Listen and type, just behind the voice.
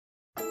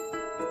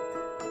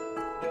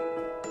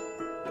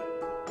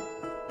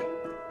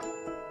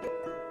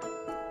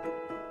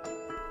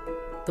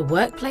The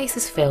workplace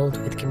is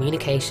filled with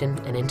communication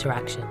and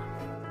interaction.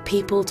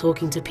 People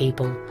talking to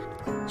people,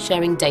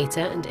 sharing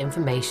data and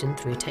information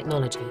through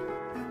technology.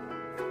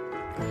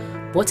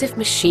 What if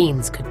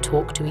machines could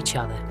talk to each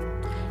other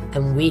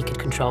and we could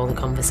control the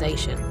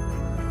conversation?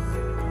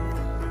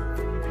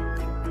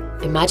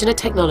 Imagine a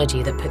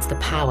technology that puts the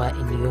power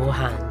in your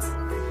hands,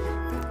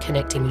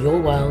 connecting your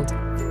world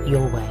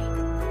your way.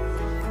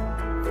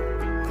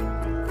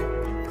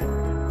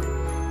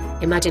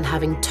 Imagine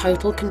having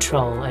total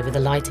control over the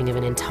lighting of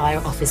an entire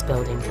office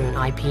building through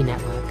an IP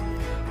network,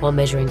 while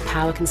measuring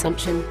power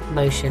consumption,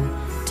 motion,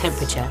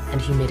 temperature and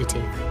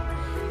humidity.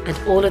 And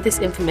all of this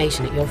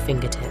information at your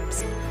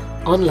fingertips,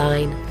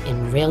 online,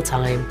 in real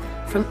time,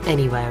 from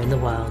anywhere in the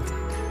world.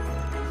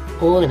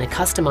 All in a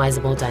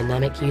customizable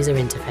dynamic user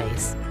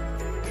interface,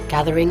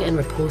 gathering and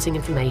reporting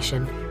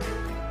information,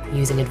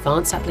 using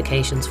advanced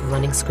applications for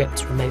running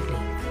scripts remotely.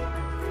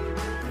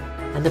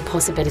 And the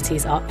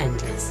possibilities are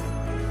endless.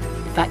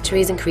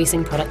 Factories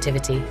increasing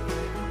productivity,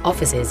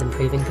 offices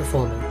improving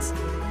performance,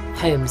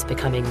 homes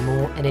becoming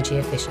more energy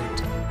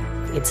efficient.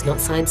 It's not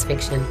science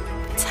fiction,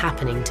 it's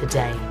happening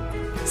today.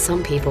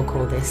 Some people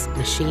call this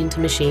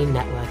machine-to-machine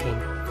networking.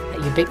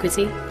 At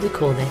Ubiquiti, we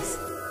call this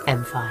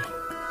mFi.